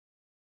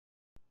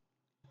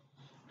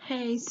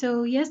Hey,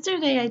 so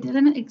yesterday I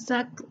didn't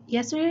exact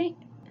yesterday?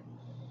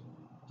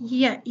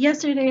 Yeah,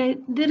 yesterday I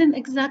didn't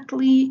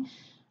exactly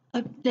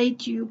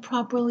update you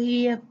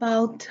properly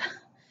about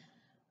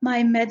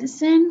my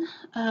medicine.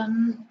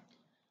 And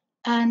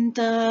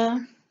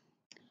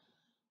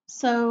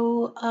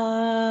so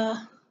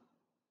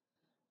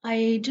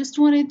I just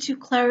wanted to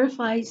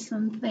clarify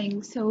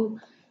something. So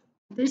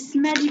this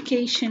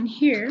medication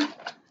here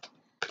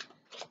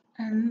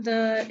and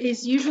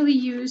is usually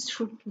used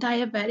for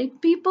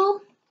diabetic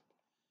people,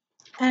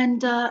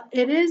 and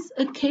it is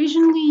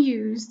occasionally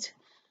used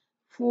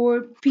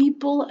for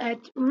people at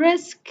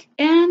risk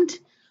and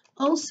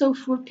also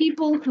for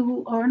people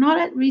who are not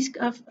at risk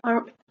of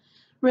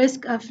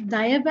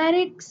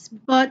diabetics,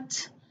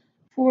 but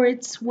for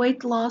its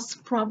weight loss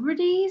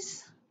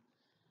properties.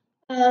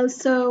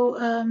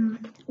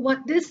 What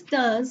this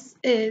does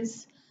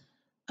is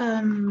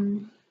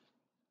um,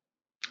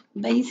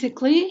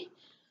 basically,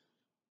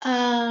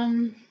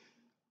 um,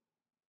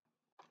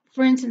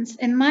 for instance,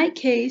 in my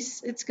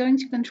case, it's going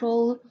to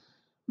control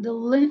the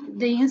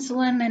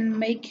insulin and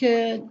make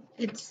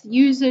its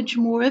usage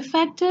more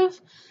effective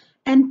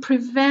and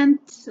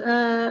prevent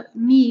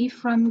me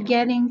from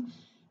getting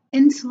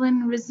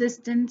insulin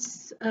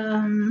resistance,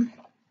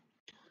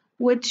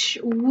 which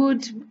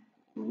would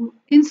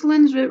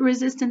insulin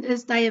resistant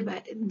is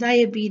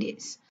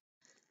diabetes.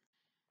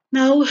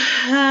 Now,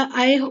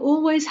 I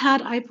always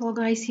had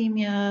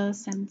hypoglycemia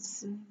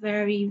since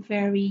very,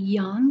 very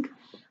young.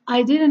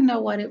 I didn't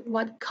know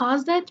what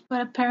caused it,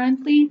 but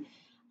apparently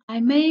I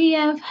may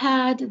have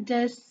had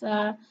this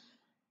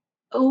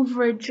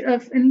overage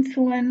of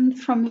insulin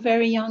from a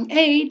very young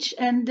age,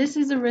 and this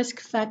is a risk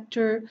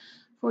factor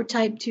for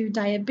type 2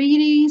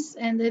 diabetes,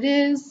 and it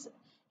is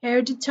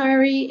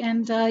hereditary.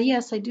 And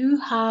yes, I do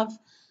have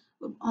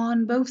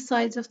on both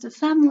sides of the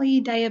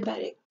family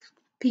diabetic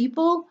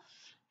people.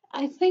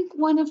 I think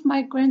one of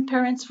my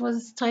grandparents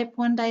was type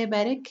 1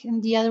 diabetic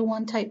and the other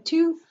one type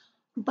 2,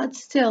 but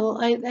still,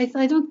 I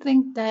don't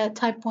think that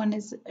type 1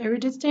 is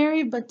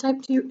hereditary, but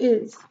type 2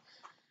 is.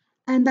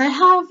 And I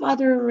have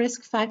other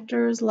risk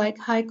factors like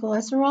high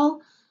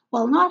cholesterol.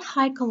 Well, not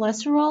high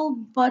cholesterol,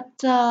 but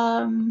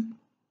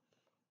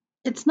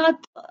it's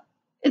not,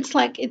 it's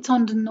like it's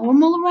on the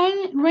normal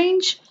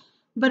range,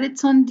 but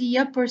it's on the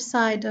upper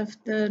side of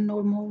the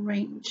normal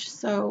range.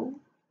 So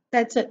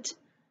that's it.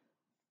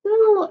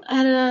 Still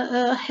at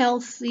a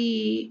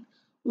healthy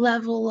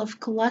level of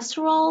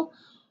cholesterol,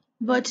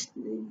 but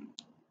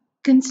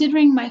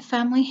considering my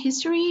family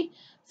history,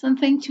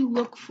 something to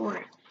look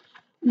for.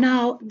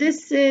 Now,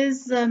 this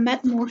is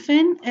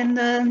Metmorphine, and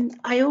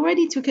I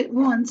already took it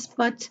once,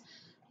 but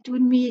it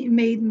would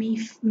make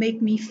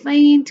me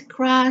faint,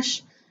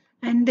 crash,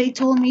 and they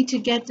told me to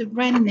get the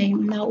brand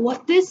name. Now,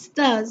 what this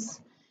does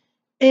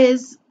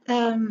is,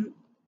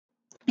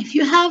 if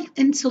you have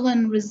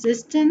insulin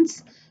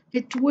resistance,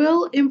 it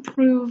will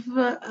improve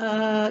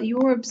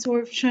your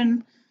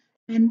absorption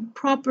and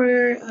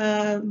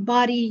proper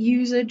body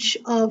usage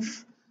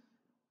of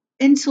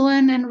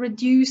insulin and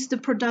reduce the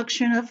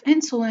production of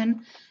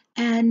insulin.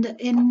 And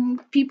in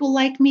people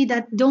like me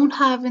that don't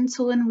have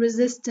insulin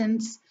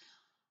resistance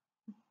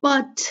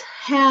but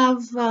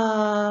have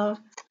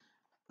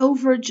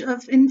overage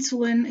of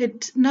insulin,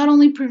 it not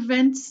only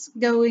prevents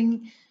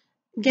getting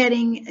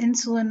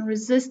insulin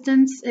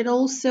resistance, it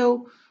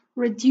also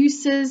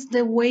reduces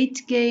the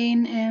weight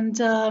gain and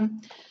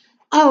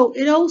oh,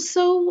 it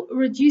also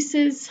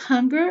reduces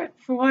hunger.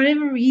 For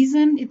whatever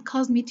reason, it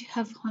caused me to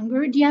have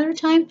hunger the other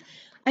time.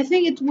 I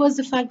think it was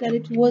the fact that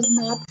it was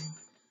not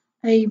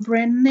a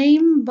brand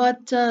name,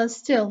 but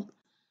still.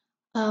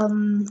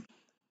 Um,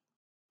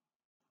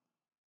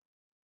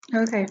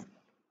 okay,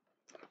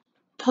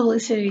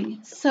 publicity.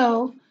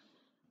 So,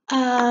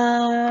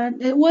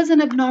 it was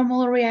an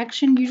abnormal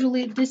reaction.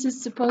 Usually, this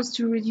is supposed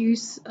to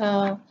reduce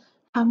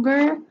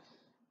hunger.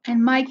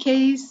 In my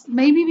case,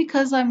 maybe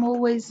because I'm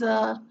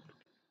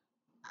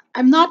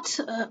not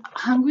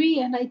hungry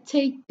and I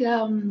take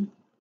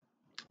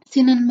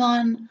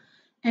cinnamon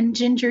and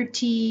ginger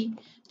tea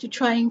to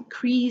try and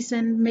increase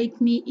and make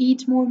me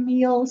eat more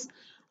meals.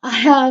 I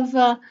have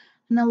an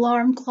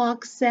alarm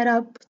clock set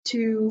up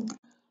to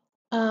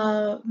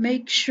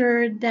make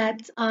sure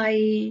that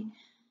I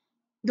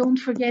don't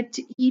forget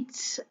to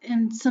eat,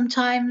 and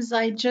sometimes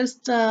I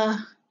just,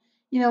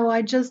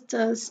 I just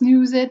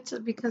snooze it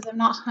because I'm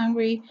not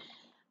hungry.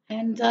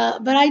 And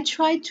but I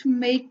try to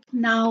make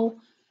now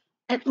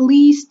at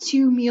least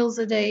 2 meals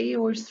a day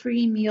or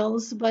 3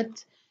 meals,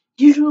 but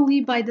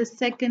usually by the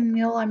second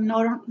meal I'm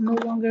not no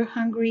longer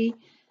hungry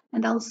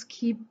and I'll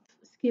skip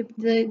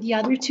the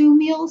other 2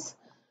 meals.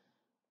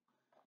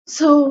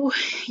 So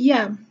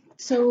yeah,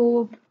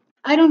 so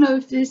I don't know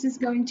if this is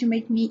going to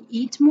make me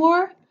eat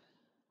more,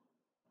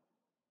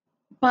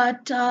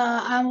 but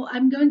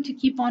I'm going to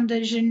keep on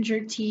the ginger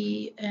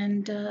tea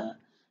and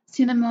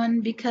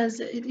cinnamon because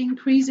it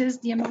increases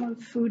the amount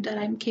of food that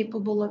I'm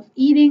capable of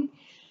eating.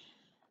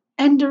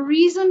 And the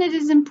reason it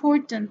is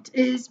important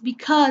is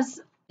because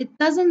it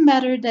doesn't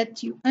matter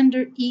that you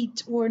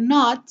undereat or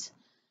not,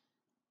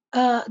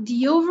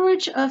 the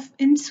overage of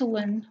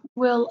insulin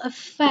will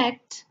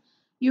affect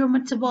your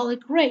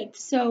metabolic rate.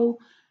 So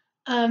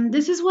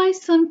this is why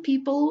some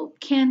people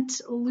can't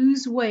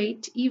lose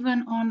weight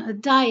even on a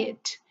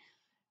diet.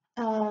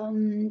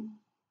 Um,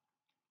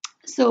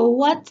 so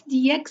what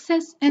the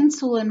excess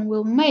insulin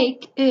will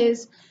make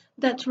is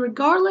that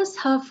regardless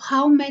of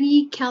how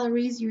many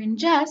calories you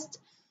ingest,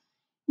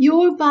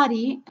 your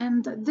body,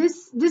 and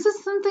this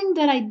is something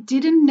that I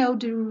didn't know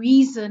the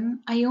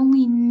reason, I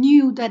only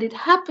knew that it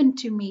happened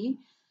to me,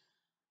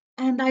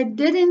 and I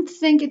didn't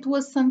think it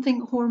was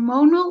something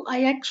hormonal.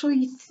 I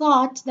actually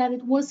thought that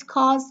it was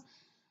caused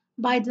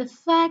by the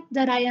fact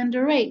that I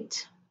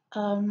underate.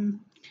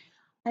 Um,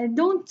 I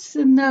don't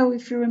know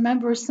if you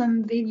remember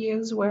some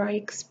videos where I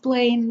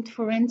explained,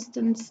 for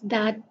instance,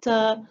 that,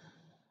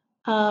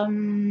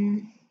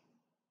 um,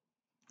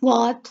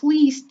 well, at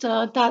least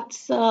I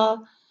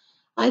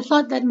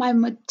thought that my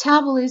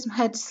metabolism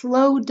had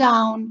slowed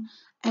down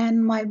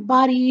and my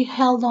body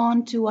held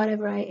on to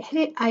whatever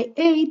I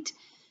ate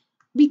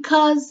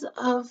because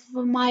of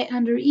my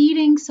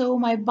undereating. So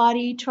my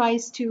body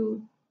tries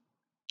to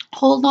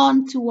hold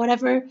on to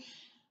whatever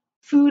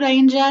food I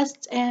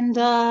ingest and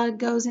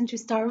goes into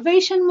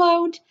starvation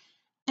mode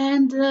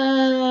and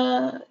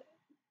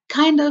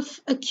kind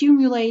of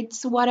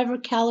accumulates whatever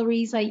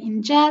calories I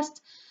ingest,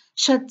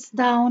 shuts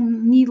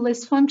down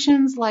needless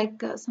functions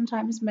like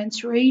sometimes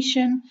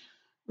menstruation,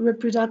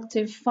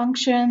 reproductive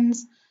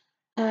functions.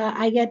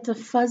 I get a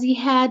fuzzy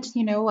head,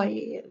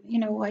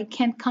 I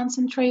can't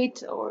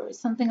concentrate or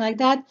something like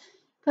that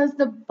because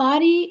the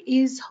body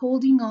is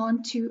holding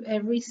on to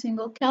every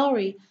single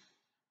calorie.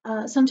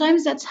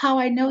 Sometimes that's how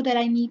I know that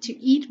I need to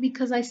eat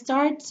because I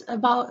start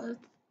about,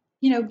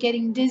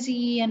 getting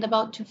dizzy and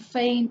about to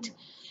faint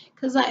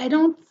because I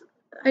don't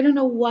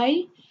know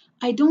why.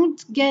 I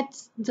don't get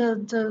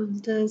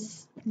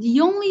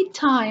the only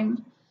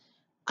time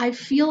I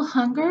feel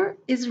hunger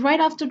is right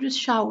after the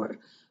shower.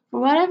 For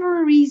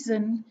whatever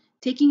reason,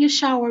 taking a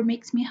shower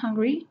makes me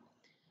hungry,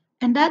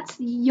 and that's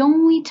the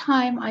only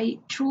time I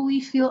truly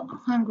feel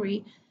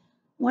hungry.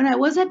 When I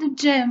was at the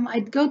gym,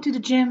 I'd go to the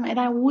gym and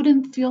I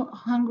wouldn't feel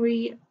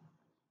hungry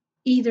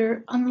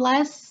either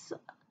unless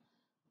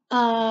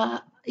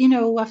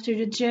after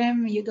the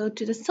gym you go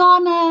to the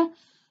sauna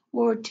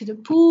or to the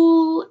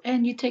pool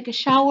and you take a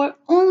shower.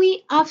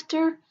 Only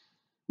after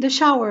the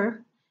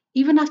shower,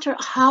 even after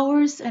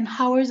hours and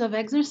hours of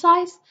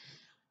exercise,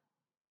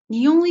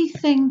 the only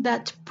thing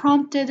that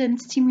prompted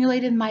and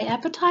stimulated my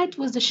appetite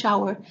was the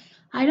shower.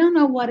 I don't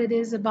know what it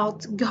is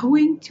about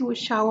going to a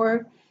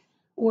shower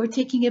or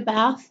taking a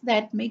bath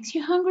that makes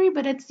you hungry,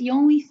 but it's the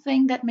only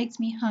thing that makes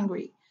me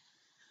hungry.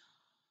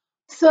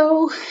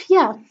 So,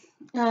 yeah,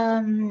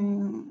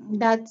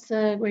 that's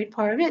a great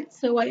part of it.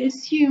 So, I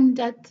assumed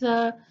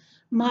that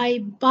my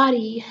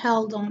body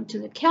held on to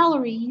the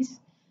calories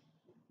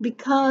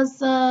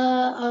because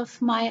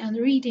of my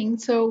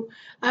undereating. So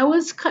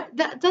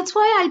that's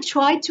why I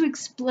try to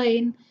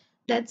explain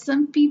that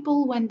some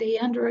people, when they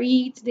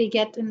undereat, they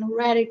get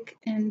anoretic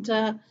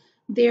and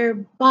their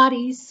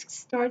bodies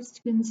starts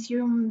to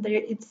consume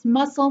its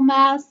muscle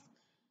mass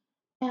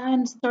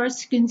and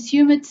starts to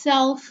consume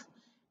itself,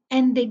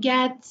 and they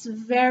get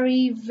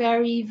very,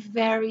 very,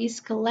 very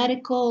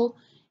skeletal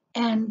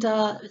and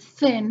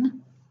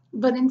thin.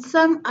 But in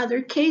some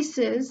other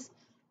cases,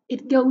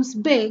 it goes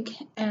big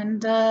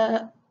and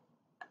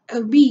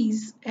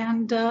obese,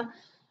 and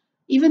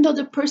even though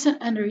the person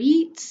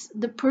undereats,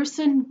 the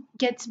person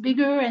gets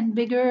bigger and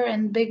bigger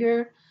and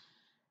bigger.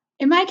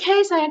 In my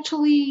case, I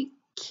actually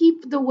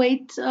keep the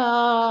weight,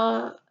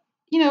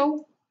 you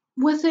know,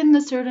 within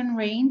a certain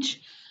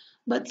range,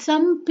 but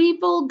some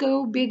people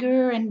go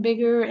bigger and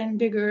bigger and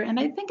bigger, and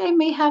I think I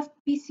may have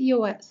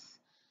PCOS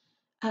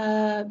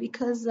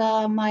because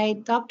my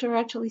doctor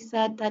actually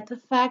said that the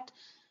fact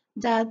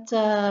that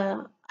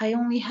I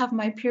only have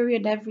my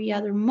period every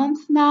other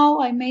month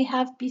now, I may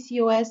have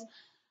PCOS.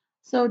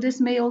 So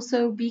this may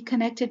also be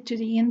connected to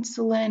the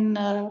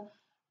insulin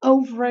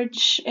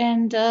overage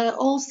and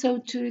also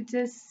to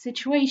this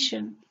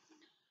situation.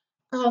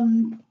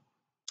 Um,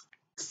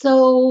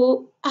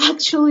 so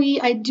actually,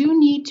 I do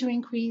need to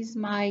increase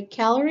my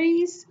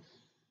calories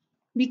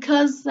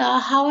because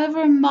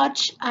however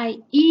much I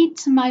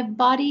eat, my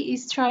body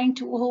is trying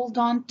to hold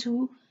on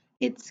to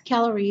its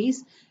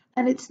calories.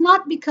 And it's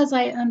not because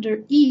I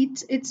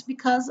undereat, it's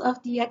because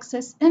of the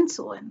excess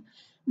insulin.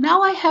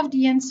 Now I have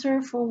the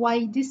answer for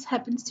why this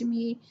happens to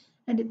me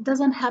and it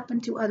doesn't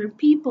happen to other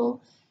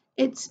people.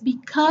 It's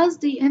because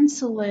the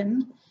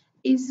insulin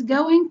is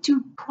going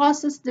to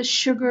process the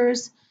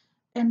sugars,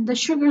 and the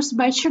sugars,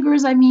 by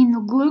sugars, I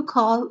mean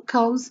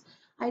glucose.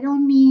 I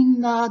don't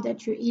mean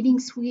that you're eating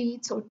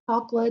sweets or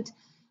chocolate.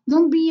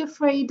 Don't be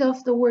afraid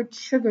of the word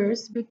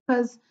sugars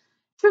because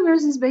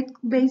sugars is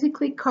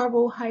basically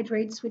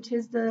carbohydrates, which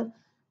is the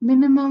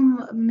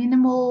minimal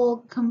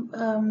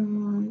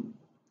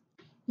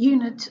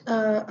unit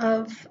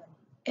of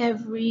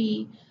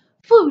every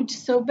food.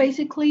 So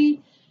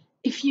basically,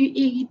 if you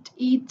eat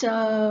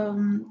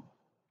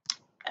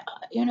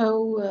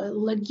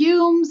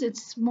legumes,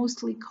 it's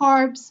mostly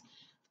carbs.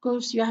 Of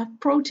course, you have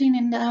protein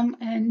in them,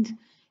 and if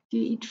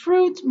you eat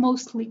fruit,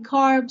 mostly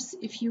carbs.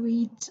 If you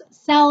eat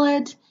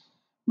salad,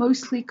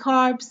 mostly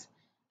carbs.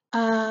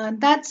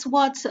 That's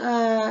what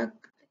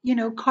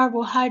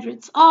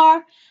carbohydrates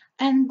are,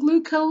 and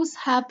glucose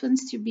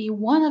happens to be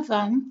one of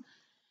them,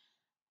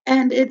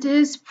 and it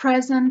is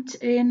present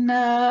in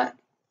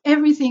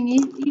everything,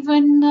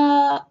 even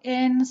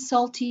in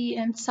salty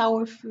and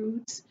sour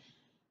foods.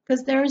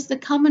 Because there is the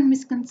common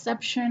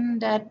misconception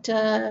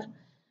that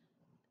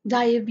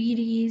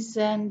diabetes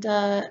and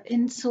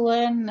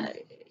insulin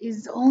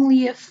is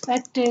only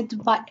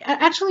affected by,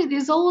 actually, it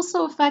is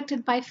also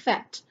affected by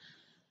fat.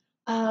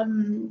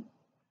 Um,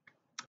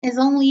 is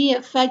only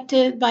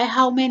affected by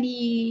how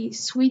many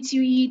sweets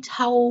you eat,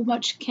 how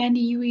much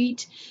candy you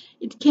eat.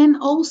 It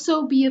can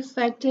also be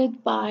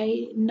affected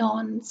by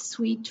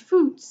non-sweet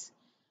foods.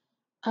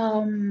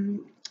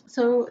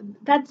 So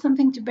that's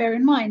something to bear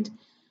in mind.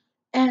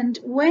 And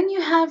when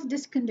you have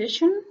this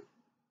condition,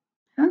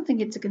 I don't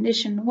think it's a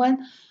condition.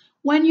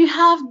 When you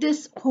have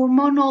this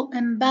hormonal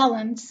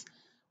imbalance,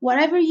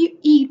 whatever you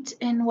eat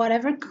in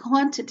whatever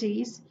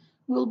quantities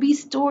will be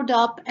stored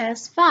up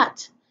as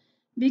fat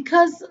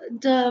because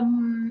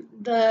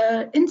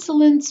the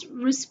insulin's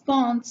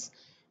response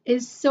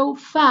is so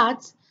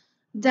fat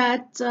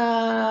that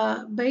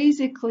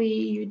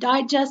basically you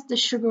digest the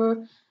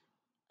sugar.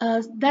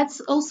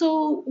 That's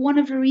also one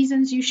of the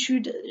reasons you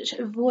should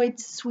avoid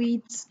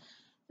sweets.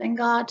 Thank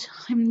God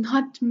I'm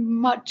not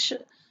much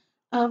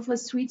of a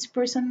sweets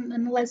person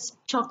unless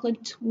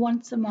chocolate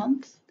once a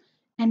month,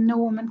 and no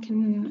woman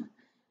can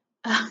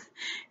uh,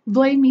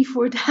 blame me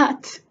for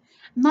that.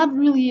 I'm not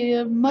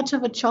really much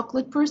of a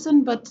chocolate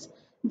person, but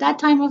that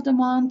time of the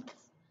month,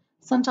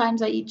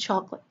 sometimes I eat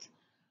chocolate.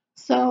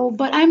 So,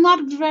 but I'm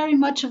not very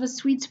much of a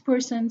sweets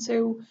person,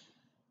 so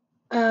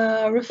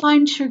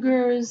refined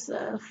sugars,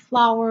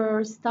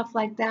 flour, stuff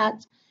like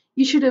that,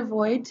 you should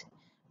avoid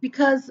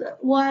because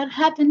what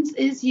happens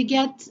is you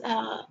get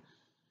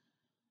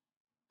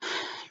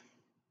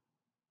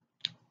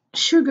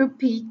sugar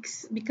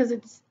peaks because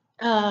it's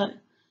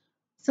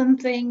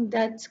something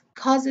that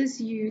causes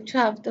you to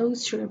have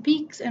those sugar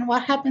peaks. And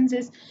what happens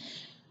is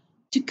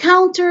to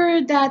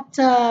counter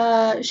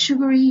that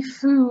sugary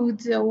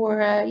food,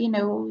 or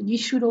you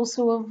should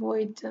also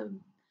avoid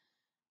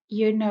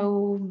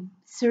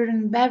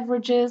certain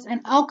beverages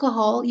and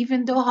alcohol,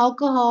 even though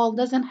alcohol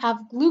doesn't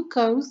have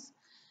glucose.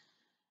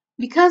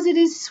 Because it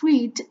is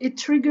sweet, it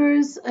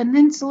triggers an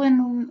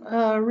insulin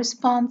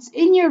response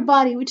in your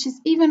body, which is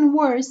even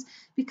worse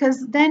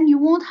because then you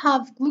won't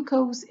have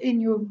glucose in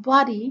your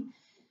body,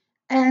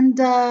 and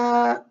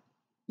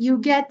you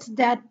get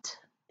that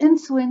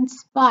insulin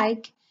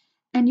spike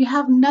and you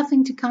have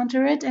nothing to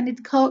counter it, and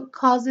it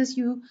causes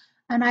you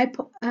an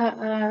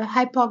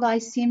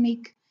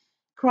hypoglycemic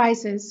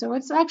crisis. So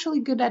it's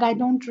actually good that I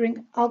don't drink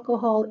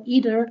alcohol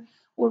either,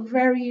 or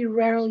very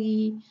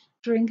rarely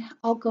drink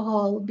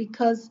alcohol,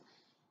 because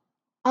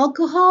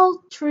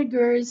alcohol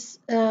triggers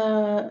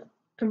a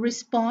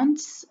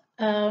response.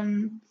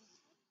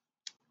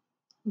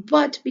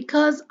 But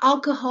because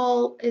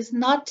alcohol is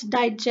not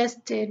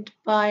digested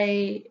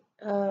by,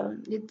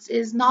 it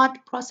is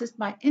not processed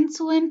by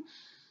insulin,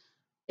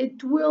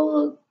 it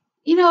will,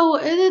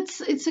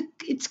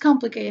 it's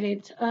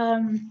complicated.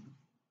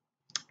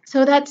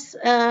 So that's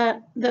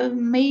the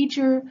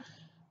major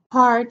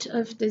part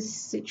of this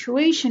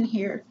situation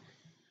here.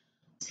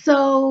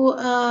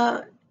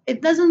 So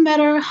it doesn't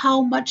matter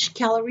how much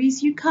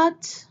calories you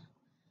cut,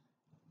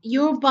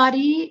 your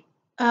body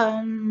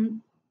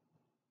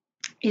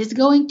is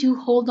going to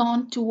hold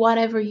on to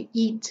whatever you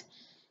eat,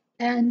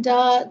 and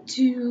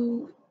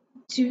to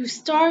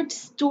start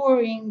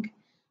storing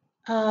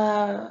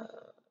uh,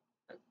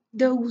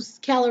 those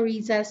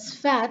calories as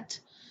fat,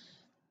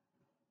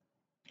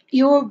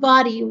 your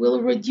body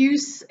will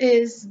reduce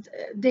its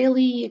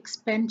daily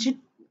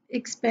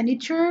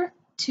expenditure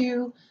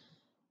to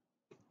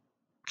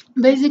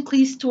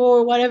basically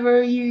store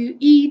whatever you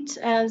eat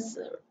as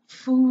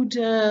food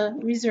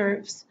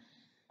reserves.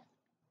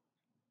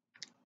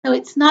 So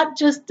it's not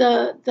just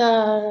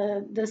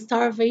the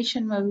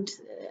starvation mode.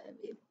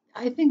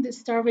 I think the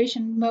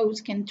starvation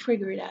mode can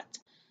trigger that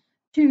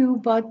too,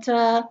 but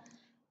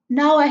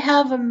now I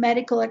have a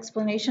medical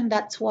explanation.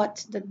 That's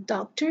what the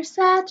doctor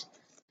said.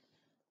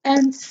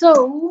 And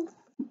so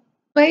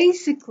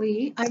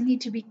basically, I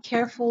need to be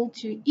careful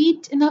to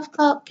eat enough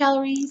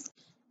calories.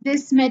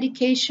 This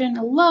medication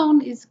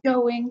alone is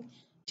going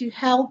to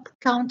help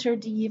counter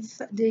the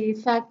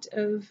effect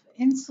of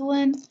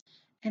insulin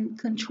and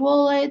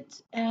control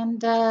it. And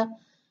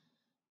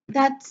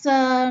that's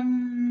it.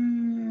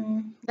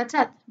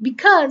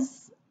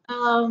 Because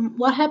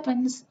what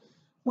happens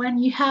when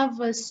you have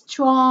a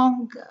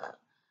strong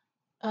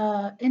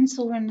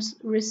insulin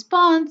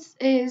response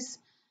is,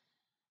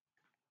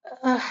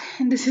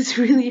 and this is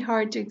really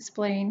hard to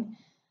explain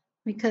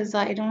because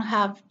I don't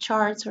have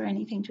charts or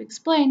anything to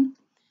explain.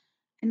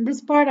 And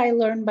this part I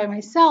learned by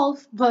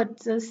myself,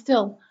 but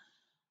still,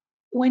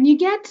 when you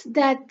get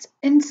that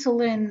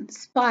insulin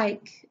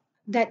spike,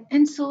 that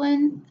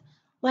insulin,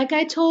 like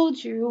I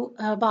told you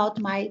about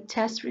my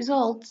test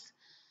results,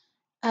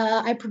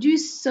 I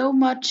produce so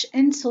much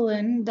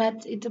insulin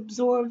that it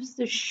absorbs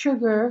the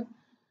sugar,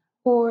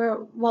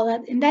 or,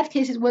 well, in that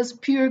case, it was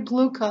pure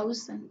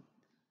glucose. And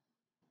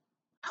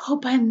I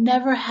hope I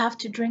never have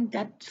to drink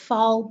that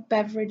foul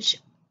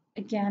beverage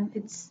again.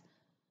 It's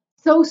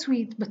so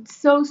sweet, but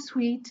so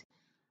sweet.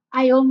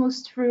 I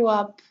almost threw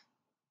up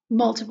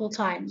multiple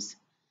times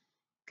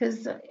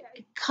because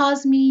it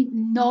caused me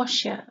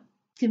nausea,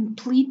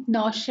 complete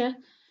nausea.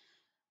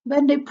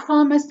 But they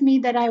promised me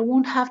that I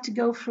won't have to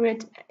go through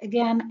it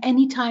again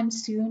anytime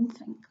soon,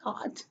 thank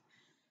God.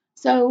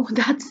 So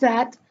that's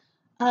that.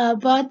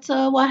 But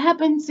what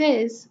happens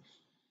is,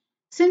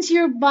 since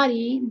your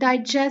body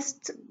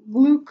digests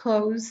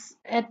glucose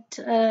at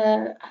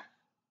a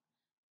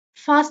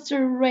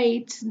faster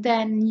rate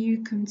than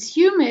you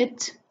consume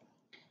it,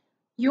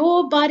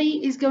 your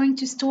body is going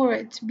to store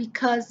it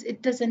because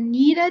it doesn't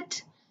need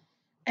it.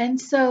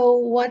 And so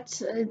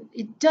what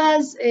it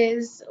does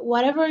is,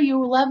 whatever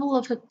your level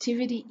of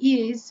activity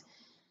is,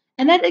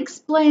 and that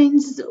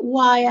explains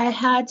why I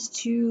had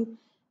to,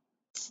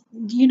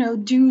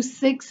 do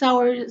 6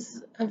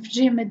 hours of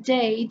gym a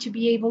day to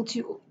be able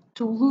to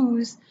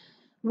lose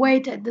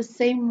weight at the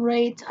same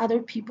rate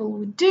other people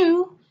would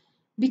do.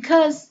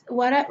 Because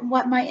what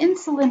my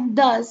insulin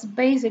does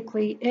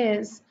basically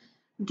is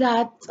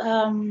that,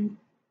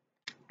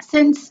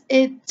 since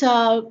it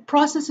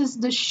processes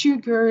the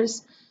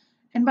sugars,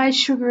 and by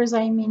sugars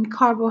I mean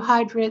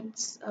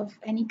carbohydrates of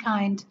any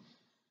kind,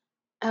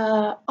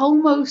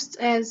 almost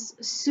as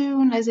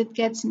soon as it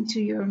gets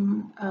into your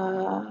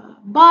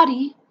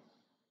body,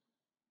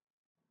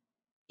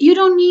 you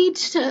don't need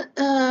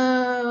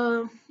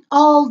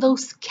all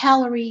those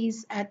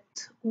calories at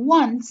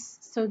once,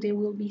 so they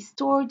will be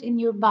stored in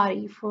your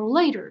body for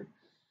later.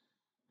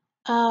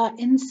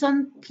 In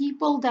some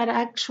people, that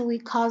actually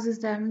causes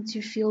them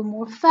to feel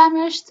more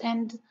famished,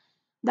 and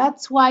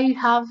that's why you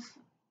have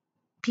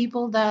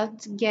people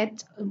that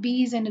get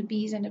obese and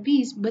obese and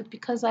obese. But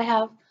because I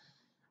have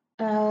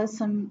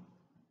some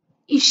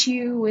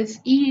issue with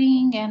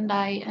eating and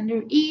I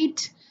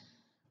undereat,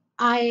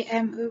 I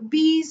am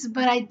obese,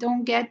 but I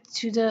don't get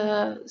to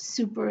the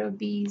super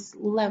obese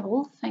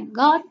level, thank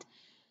God.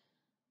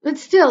 But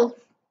still,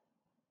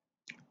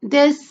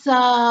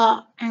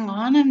 hang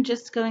on, I'm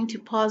just going to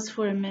pause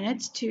for a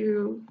minute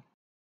to,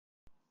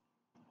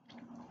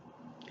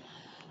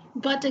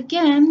 but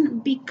again,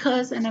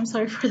 because, and I'm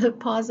sorry for the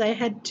pause, I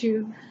had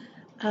to,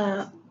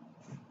 uh,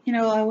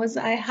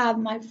 I had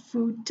my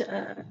food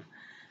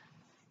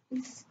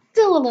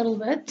still a little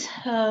bit.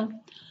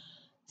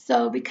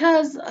 So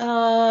because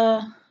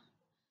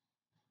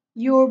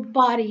your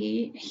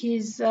body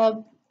is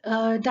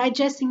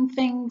digesting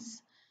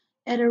things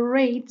at a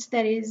rate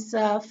that is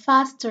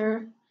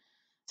faster.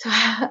 So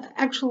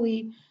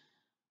actually,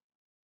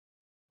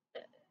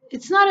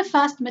 it's not a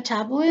fast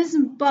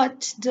metabolism,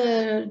 but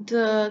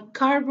the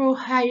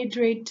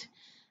carbohydrate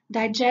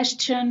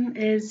digestion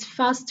is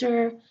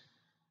faster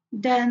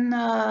than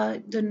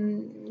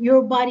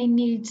your body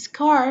needs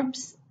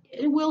carbs.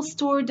 It will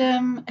store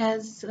them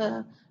as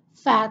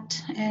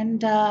fat,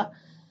 and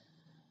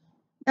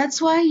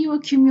that's why you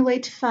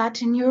accumulate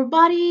fat in your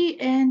body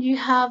and you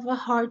have a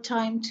hard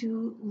time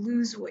to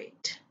lose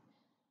weight.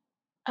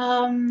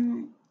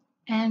 And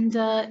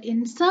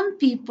in some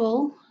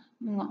people,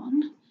 hang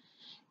on,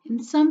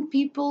 in some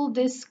people,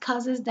 this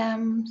causes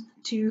them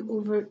to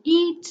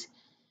overeat,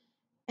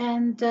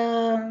 and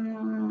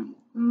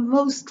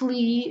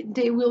mostly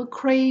they will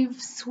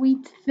crave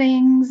sweet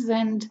things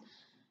and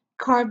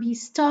carby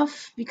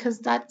stuff because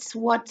that's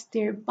what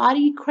their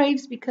body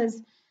craves,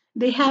 because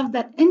they have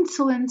that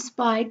insulin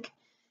spike,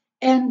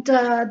 and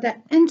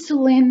that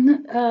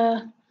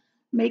insulin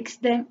makes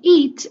them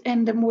eat,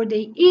 and the more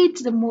they eat,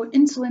 the more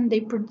insulin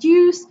they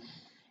produce,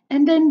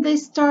 and then they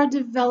start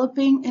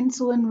developing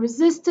insulin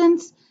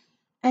resistance,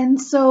 and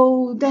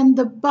so then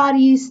the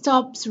body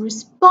stops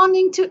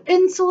responding to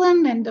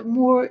insulin, and the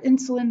more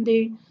insulin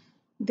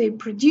they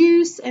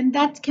produce, and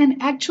that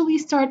can actually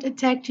start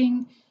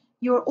attacking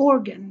your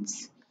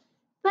organs.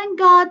 Thank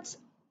God,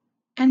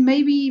 and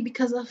maybe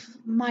because of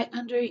my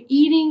under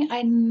eating,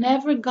 I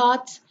never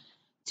got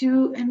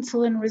to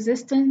insulin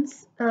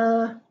resistance.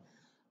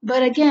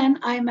 But again,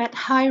 I'm at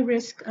high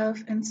risk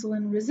of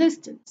insulin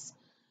resistance.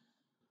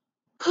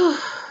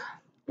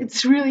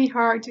 It's really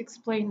hard to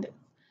explain this.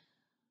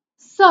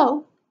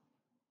 So,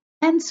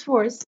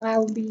 henceforth,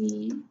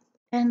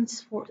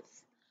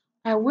 henceforth,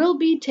 I will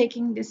be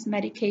taking this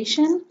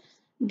medication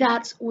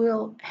that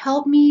will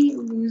help me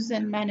lose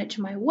and manage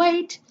my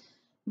weight,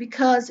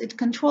 because it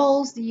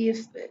controls the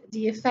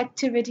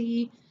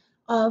effectivity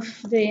of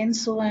the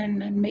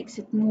insulin and makes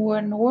it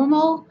more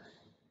normal.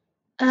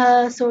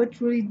 So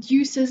it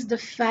reduces the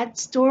fat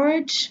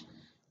storage.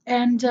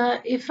 And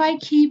if I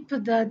keep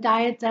the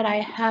diet that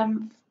I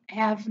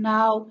have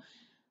now,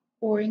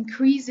 or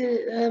increase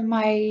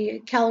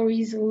my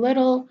calories a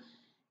little,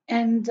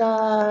 and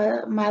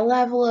my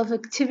level of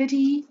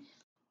activity,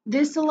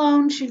 This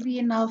alone should be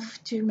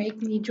enough to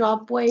make me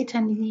drop weight.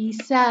 And he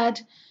said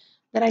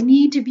that I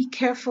need to be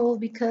careful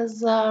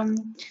because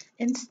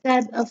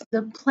instead of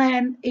the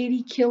planned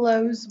 80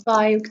 kilos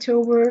by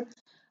October,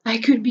 I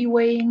could be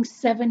weighing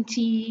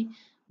 70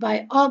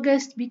 by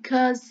August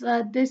because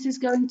this is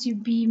going to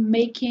be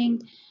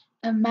making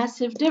a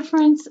massive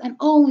difference. And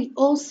only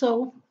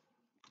also,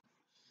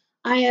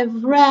 I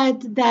have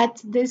read that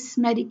this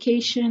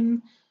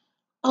medication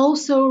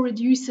also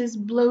reduces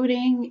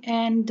bloating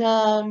and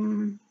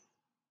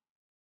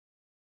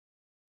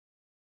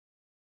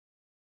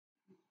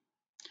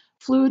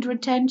fluid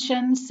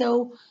retention.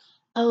 So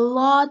a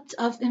lot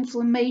of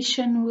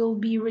inflammation will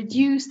be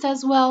reduced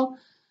as well.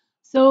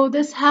 So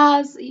it's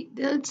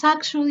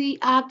actually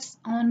acts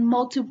on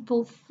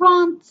multiple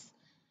fronts.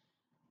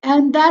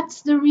 And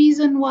that's the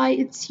reason why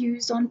it's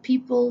used on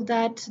people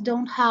that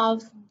don't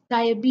have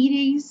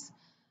diabetes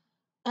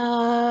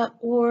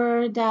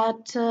or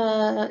that,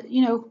 uh,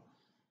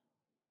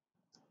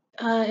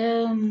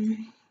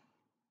 um,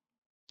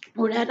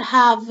 or that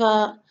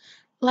have,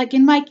 like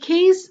in my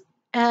case,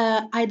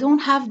 I don't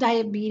have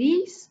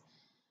diabetes,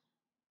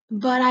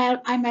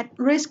 but I'm at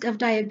risk of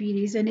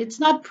diabetes, and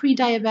it's not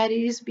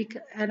pre-diabetes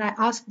because, and I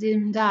asked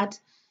him that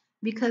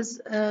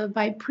because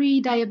by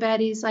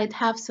pre-diabetes I'd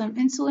have some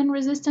insulin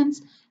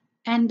resistance,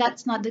 and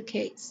that's not the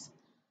case.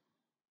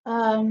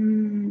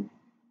 Um,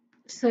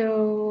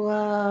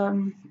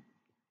 so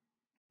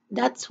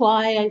that's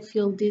why I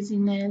feel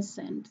dizziness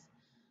and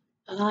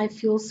I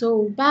feel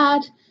so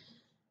bad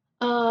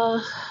uh,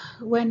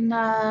 when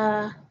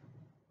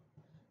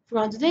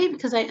throughout the day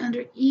because I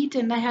undereat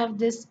and I have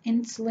this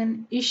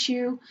insulin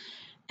issue.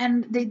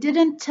 And they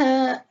didn't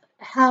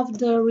have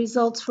the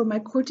results for my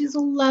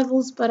cortisol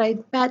levels, but I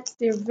bet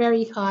they're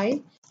very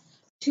high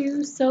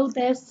too. So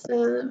this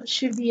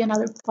should be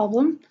another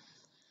problem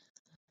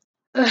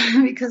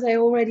because I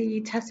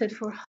already tested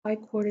for high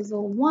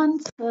cortisol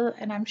once,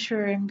 and I'm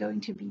sure I'm going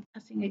to be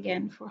testing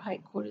again for high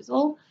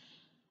cortisol.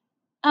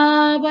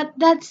 But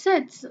that's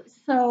it.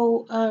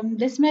 So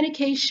this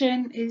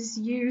medication is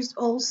used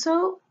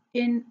also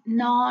in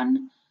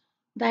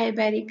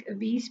non-diabetic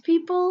obese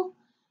people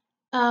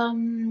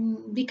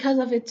because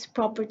of its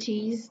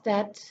properties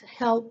that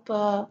help,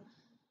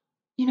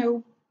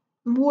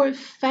 more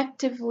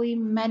effectively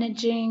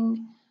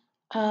managing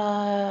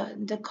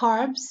the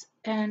carbs.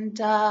 And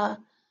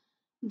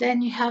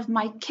then you have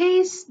my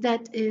case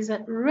that is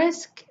at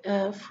risk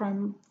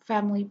from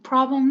family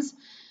problems,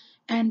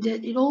 and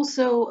it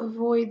also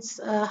avoids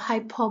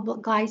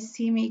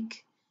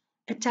hypoglycemic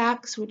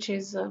attacks, which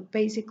is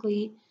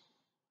basically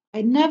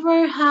I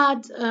never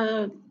had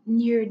a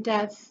near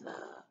death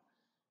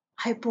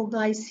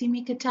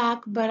hypoglycemic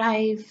attack, but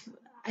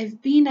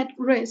I've been at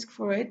risk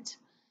for it.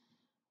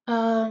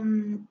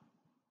 Um,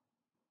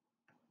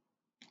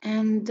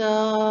 and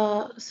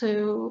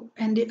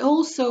it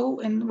also,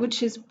 and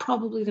which is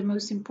probably the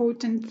most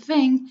important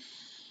thing,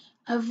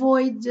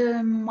 avoid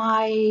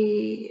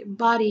my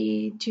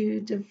body to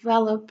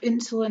develop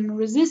insulin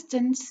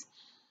resistance,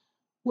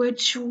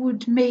 which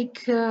would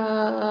make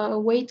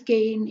weight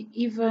gain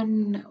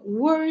even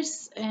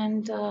worse.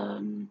 And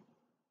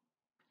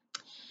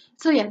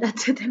so yeah,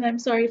 that's it. And I'm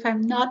sorry if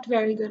I'm not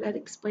very good at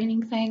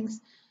explaining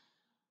things.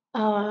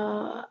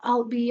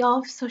 I'll be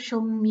off social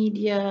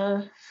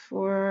media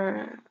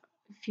for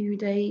a few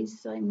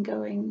days. I'm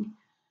going.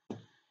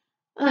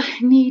 I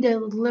need a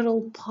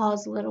little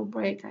pause, a little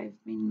break.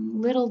 I've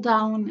been little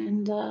down,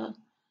 and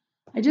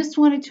I just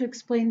wanted to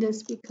explain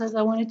this because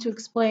I wanted to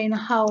explain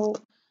how,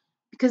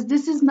 because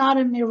this is not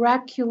a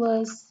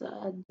miraculous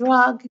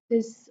drug.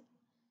 This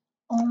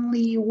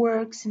only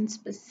works in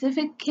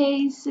specific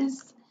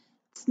cases.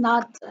 It's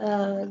not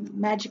a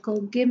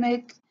magical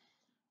gimmick.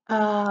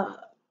 Uh,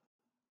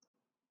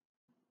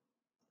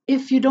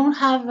 if you don't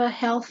have a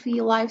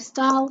healthy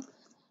lifestyle,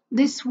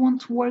 this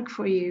won't work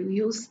for you.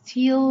 You'll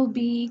still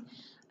be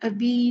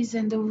obese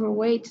and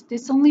overweight.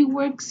 This only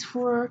works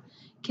for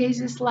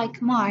cases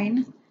like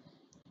mine,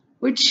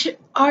 which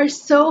are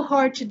so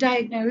hard to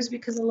diagnose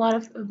because a lot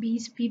of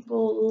obese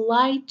people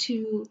lie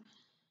to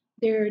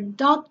their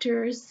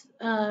doctors.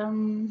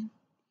 And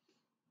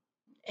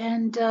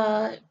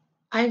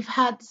I've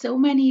had so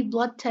many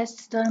blood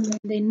tests done, and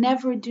they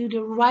never do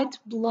the right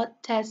blood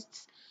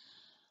tests.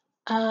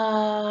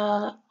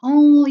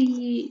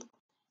 Only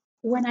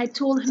when I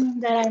told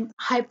him that I'm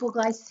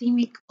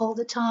hypoglycemic all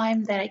the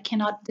time, that I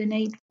cannot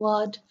donate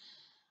blood,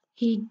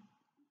 he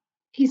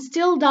he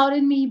still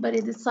doubted me, but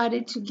he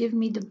decided to give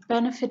me the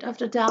benefit of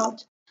the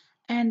doubt,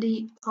 and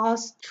he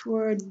asked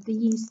for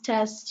these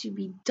tests to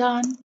be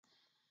done.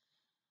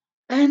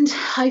 And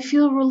I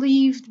feel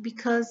relieved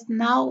because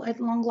now at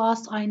long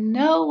last I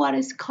know what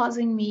is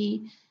causing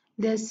me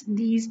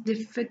these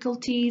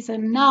difficulties,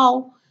 and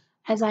now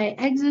as I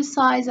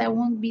exercise I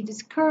won't be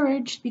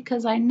discouraged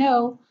because I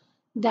know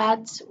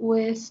that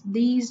with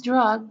these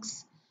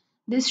drugs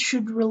this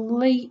should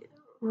reduce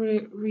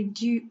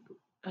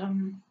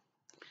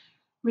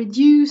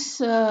reduce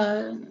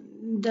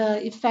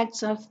the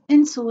effects of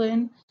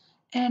insulin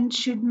and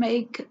should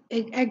make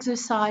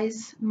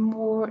exercise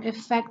more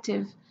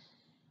effective.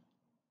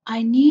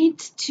 I need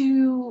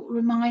to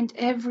remind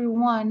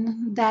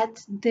everyone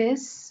that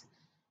this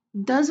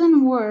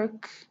doesn't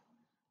work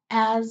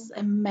as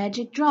a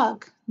magic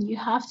drug. You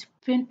have to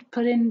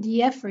put in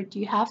the effort,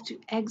 you have to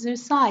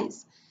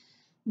exercise.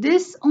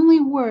 This only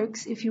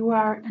works if you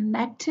are an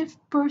active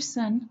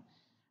person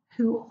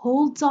who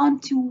holds on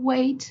to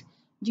weight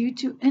due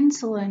to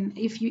insulin.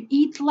 If you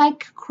eat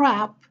like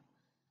crap,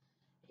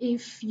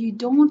 if you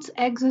don't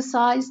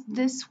exercise,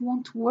 this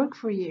won't work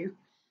for you.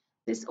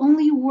 This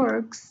only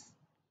works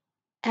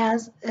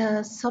as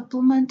a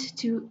supplement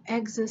to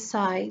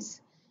exercise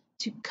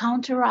to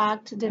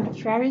counteract the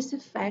nefarious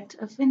effect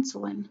of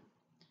insulin.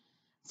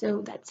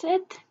 So that's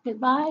it.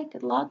 Goodbye,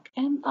 good luck,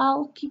 and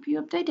I'll keep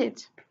you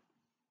updated.